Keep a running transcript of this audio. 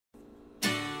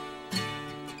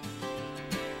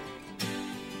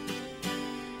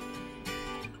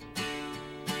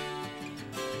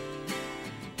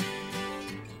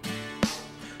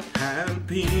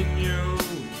jalapeno.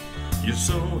 You're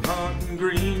so hot and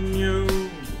green, yo.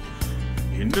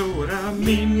 You know what I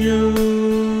mean, yo.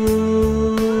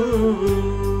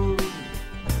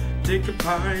 Take a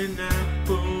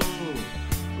pineapple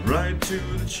right to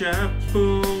the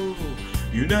chapel.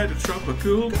 Unite a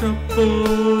tropical couple.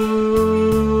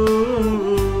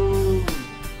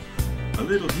 A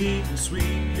little heat and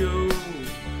sweet, yo.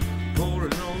 Pour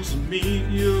it on some meat,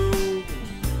 yo.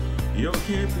 Yo,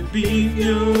 can't be beat,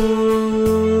 yo.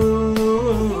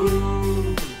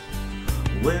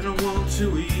 When I want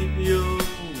to eat, yo,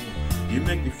 you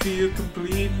make me feel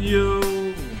complete, yo.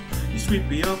 You sweep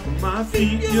me up on my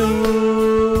feet, yo.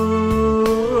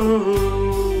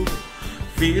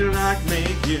 Feel like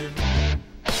making.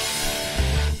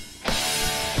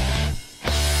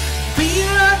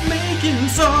 Feel like making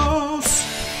sauce.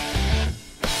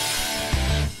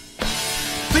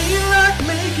 Feel like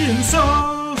making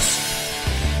sauce.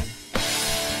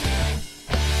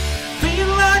 Feel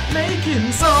like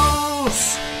making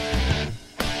sauce.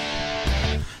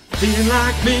 Feel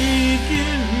like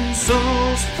making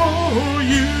sauce for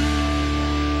you.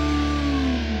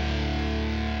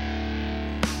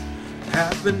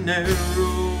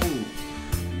 Habanero,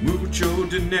 mucho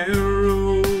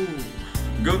dinero.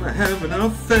 Gonna have an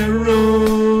affairo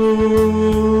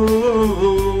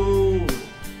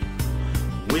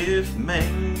with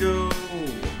mango.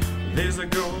 There's a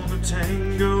gonna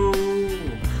tango,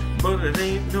 but it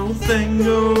ain't no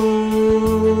thango.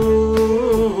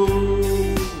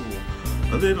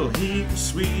 A little heat and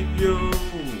sweet, yo.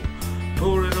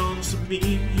 Pour it on some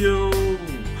meat, yo.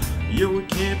 Yo, it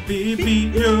can't be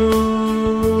beat, yo.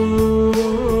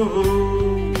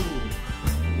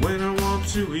 When I want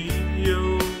to eat,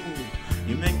 yo,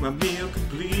 you make my meal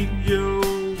complete, yo.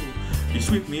 You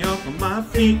sweep me off of my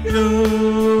feet, yo.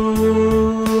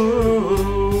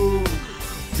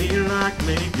 Feel like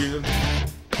making.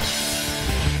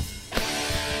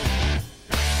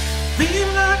 Feel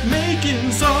like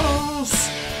making sauce.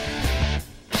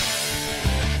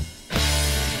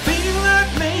 Feel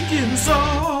like making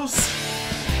sauce.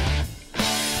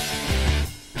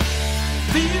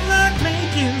 Feel like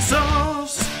making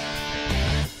sauce.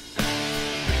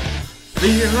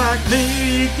 Feel like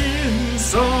making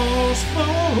sauce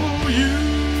for you.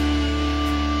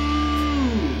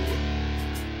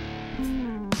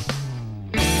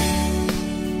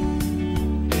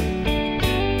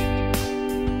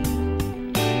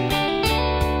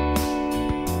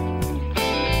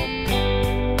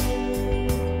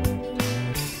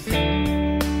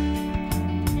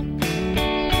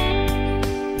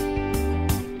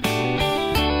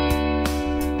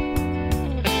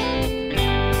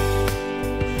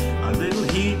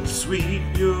 Sweet,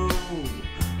 yo,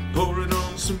 pour it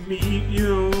on some meat,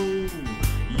 yo.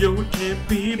 Yo, it can't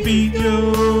be beat,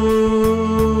 yo.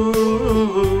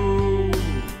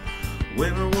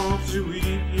 When I want to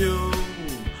eat, yo,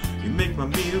 you make my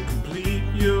meal complete,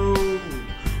 yo.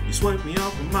 You swipe me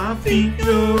off of my feet,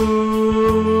 yo.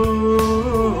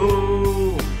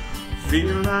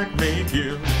 Feel like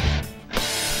making.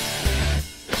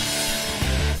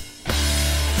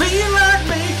 Feel like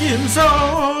making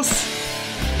sauce.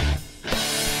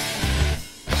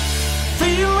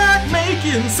 Feel like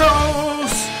making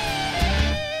sauce.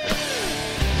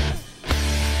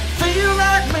 Feel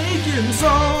like making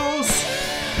sauce.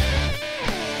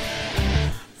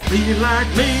 Feel like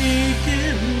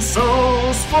making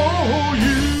sauce for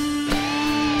you.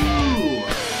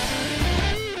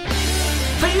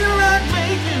 Feel like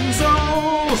making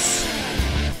sauce.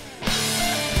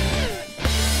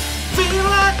 Feel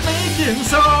like making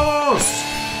sauce.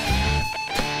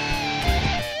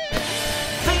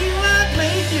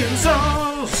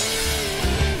 Sauce.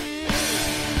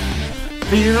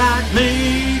 Feel like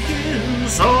making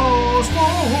sauce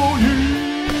for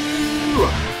you.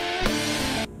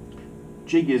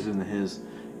 Jay Gizzy and his.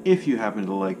 If you happen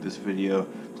to like this video,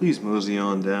 please mosey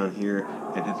on down here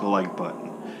and hit the like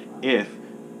button. If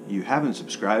you haven't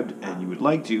subscribed and you would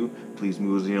like to, please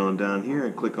mosey on down here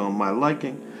and click on my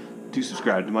liking to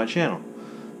subscribe to my channel.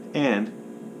 And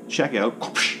check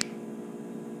out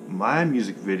my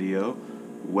music video,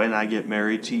 When I Get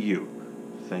Married to You.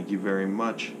 Thank you very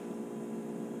much.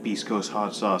 Beast Coast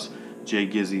Hot Sauce, Jay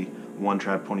Gizzy, One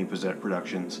Trap Pony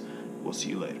Productions. We'll see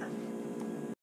you later.